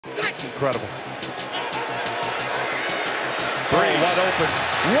Incredible. Wide open.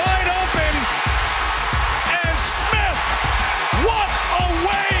 Wide open! And Smith! What a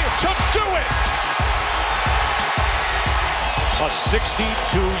way to do it! A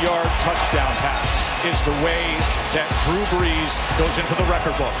 62-yard touchdown pass is the way that Drew Brees goes into the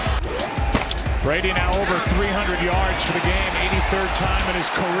record book. Brady now over 300 yards for the game, 83rd time in his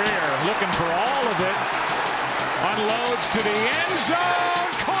career. Looking for all of it. Unloads to the end zone.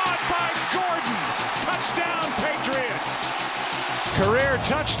 Caught by Gordon. Touchdown, Patriots. Career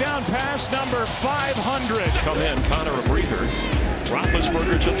touchdown pass number 500. Come in, Connor a breather.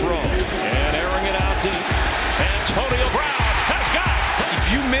 Roethlisberger to throw. And airing it out deep. Antonio Brown has got it.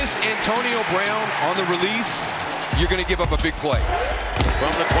 If you miss Antonio Brown on the release, you're going to give up a big play.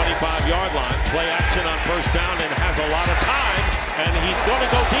 From the 25-yard line, play action on first down and has a lot of time, and he's going to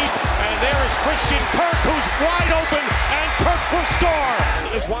go deep, and there is Christian Kirk, who's wide open, and Kirk will score.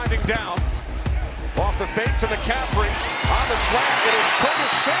 Is winding down, off the fake to McCaffrey, on the slant, it is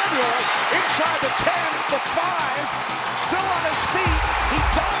Curtis Samuel, inside the 10, the 5, still on his feet, he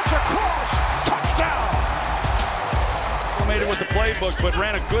dives across, touchdown! Made it with the playbook, but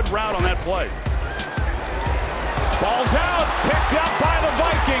ran a good route on that play. Ball's out, picked up by the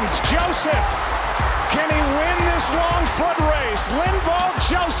Vikings. Joseph, can he win this long foot race? Linval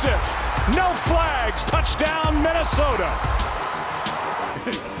Joseph, no flags, touchdown Minnesota.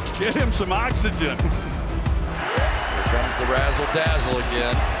 Get him some oxygen. Here comes the razzle-dazzle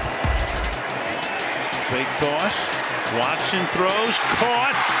again. Fake toss, Watson throws,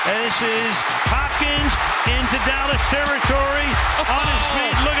 caught, and this is Hopkins into Dallas territory, on his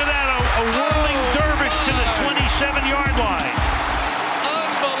feet, look at that, a whirling dervish to the 27-yard line.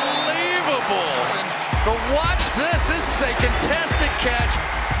 Unbelievable. But watch this is a contested catch.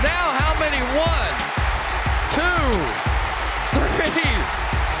 Now how many? 1, 2, 3.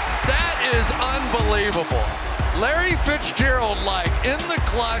 That is unbelievable. Larry Fitzgerald-like in the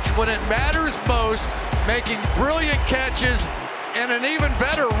clutch when it matters most, making brilliant catches and an even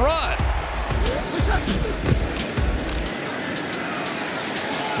better run.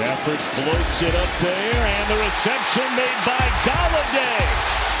 Stafford floats it up there, and the reception made by Golladay.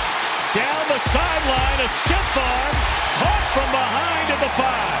 Down the sideline, a stiff arm, caught from behind at the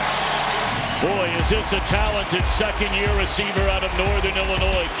 5. Boy, is this a talented second-year receiver out of Northern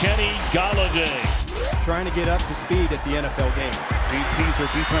Illinois, Kenny Golladay. Trying to get up to speed at the NFL game. Gene Pease, their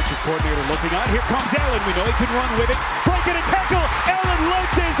defensive coordinator, looking on. Here comes Allen. We know he can run with it. Breaking a tackle. Allen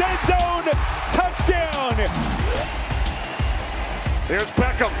loads his end zone. Touchdown. Here's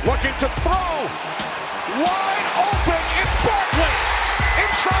Beckham looking to throw. Wide open. It's Barkley.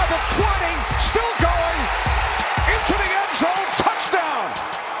 Inside the 20. Still going. Into the end zone. Touchdown.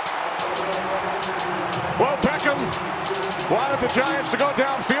 Well, Beckham wanted the Giants to go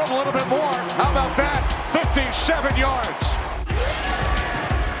downfield a little bit more. How about that? 57 yards.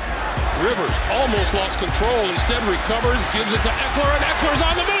 Rivers almost lost control. Instead recovers, gives it to Eckler, and Eckler's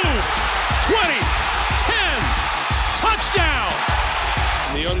on the move. 20, 10, touchdown.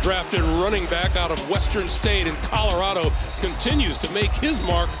 The undrafted running back out of Western State in Colorado continues to make his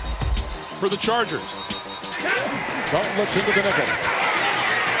mark for the Chargers. Dalton looks into the nickel.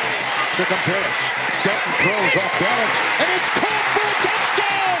 Here comes Harris. Dalton throws off balance, and it's caught for a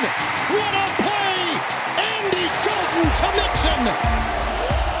touchdown! What a play! Andy Dalton to Mixon!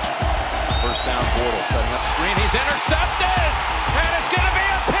 First down, Bortles setting up screen. He's intercepted, and it's going to be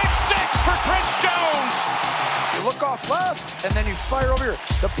a pick 6 for Chris Jones. You look off left, and then you fire over here.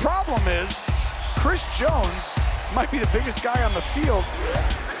 The problem is, Chris Jones might be the biggest guy on the field.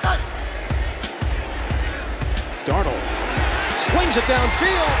 Darnold swings it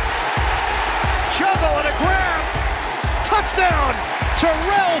downfield. Juggle and a grab. Touchdown,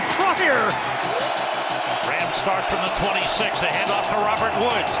 Terrell Pryor. Rams start from the 26. They hand off to Robert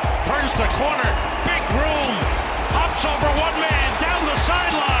Woods. Turns the corner. Big room. Hops over one man. Down the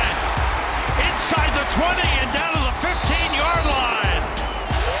sideline. Inside the 20 and down to the 15-yard line.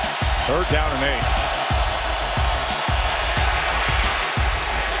 Third down and 8.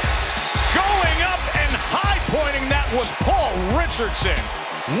 Going up and high-pointing, that was Paul Richardson.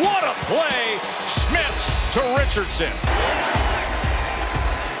 What a play, Smith to Richardson.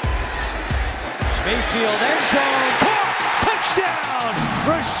 Mayfield end zone, caught, touchdown,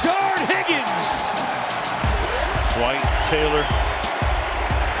 Rashard Higgins. White, Taylor,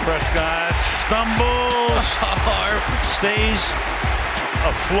 Prescott stumbles, stays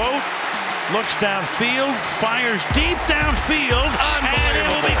afloat, looks downfield, fires deep downfield, and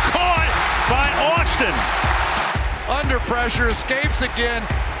it'll be caught by Austin. Under pressure, escapes again,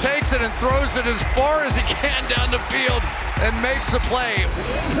 takes it and throws it as far as he can down the field, and makes the play.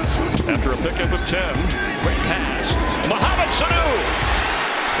 After a pickup of 10, quick pass. Mohamed Sanu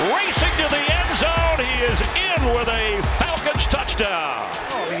racing to the end zone. He is in with a Falcons touchdown.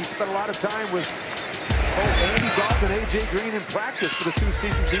 Oh, I mean, he spent a lot of time with Andy Dalton and A.J. Green in practice for the 2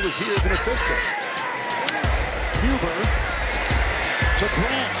 seasons he was here as an assistant. Huber to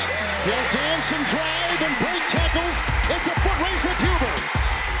Grant. He'll dance and drive and break tackles. It's a foot race with Huber.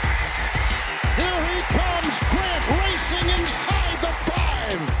 Here he comes, Grant racing inside the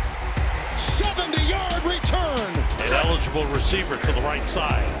 5. 70-yard return. An eligible receiver to the right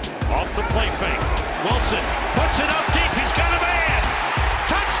side. Off the play fake. Wilson puts it up deep. He's got a man.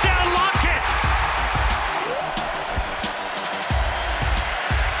 Touchdown, Lockett.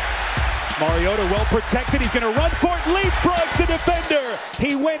 Mariota well protected. He's going to run for it. Leapfrogs the defender.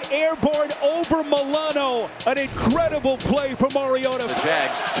 He went airborne over Milano. An incredible play from Mariota. The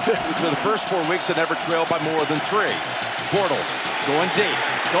Jags, for the first 4 weeks, had never trailed by more than 3. Bortles going deep.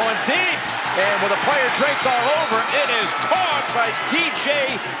 And with a player draped all over, it is caught by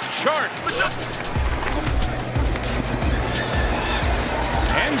DJ Chark.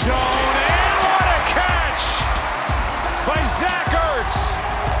 End zone, and what a catch by Zach Ertz.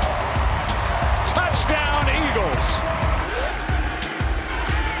 Touchdown, Eagles.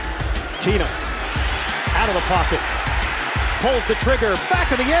 Keenum out of the pocket. Pulls the trigger,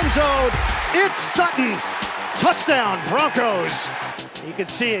 back of the end zone. It's Sutton. Touchdown, Broncos. You can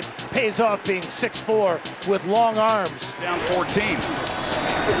see it pays off being 6'4" with long arms. Down 14.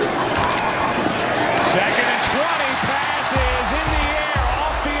 Second and 20. Pass is in the air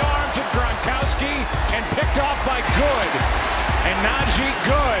off the arms of Gronkowski and picked off by Good. And Najee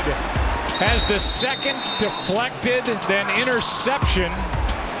Good has the second deflected, then interception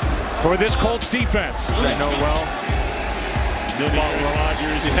for this Colts defense. They know well.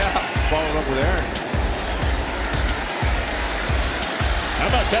 Rodgers. Yeah, followed up with Aaron. How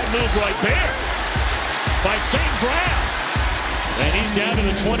about that move right there by St. Brown? And he's down to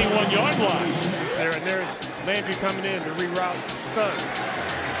the 21-yard line. There's Landry coming in to reroute Suggs.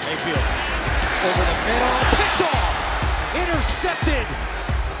 Mayfield Over the middle, picked off, intercepted.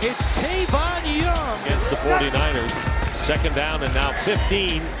 It's Tavon Young. Against the 49ers. Second down and now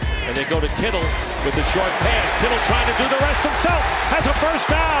 15. And they go to Kittle with the short pass. Kittle trying to do the rest himself. Has a first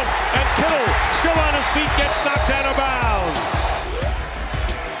down. And Kittle still on his feet gets knocked out of bounds.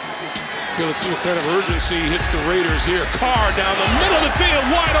 Let's see what kind of urgency hits the Raiders here. Carr down the middle of the field,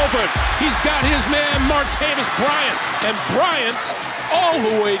 wide open. He's got his man, Martavis Bryant. And Bryant all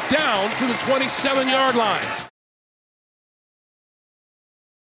the way down to the 27-yard line.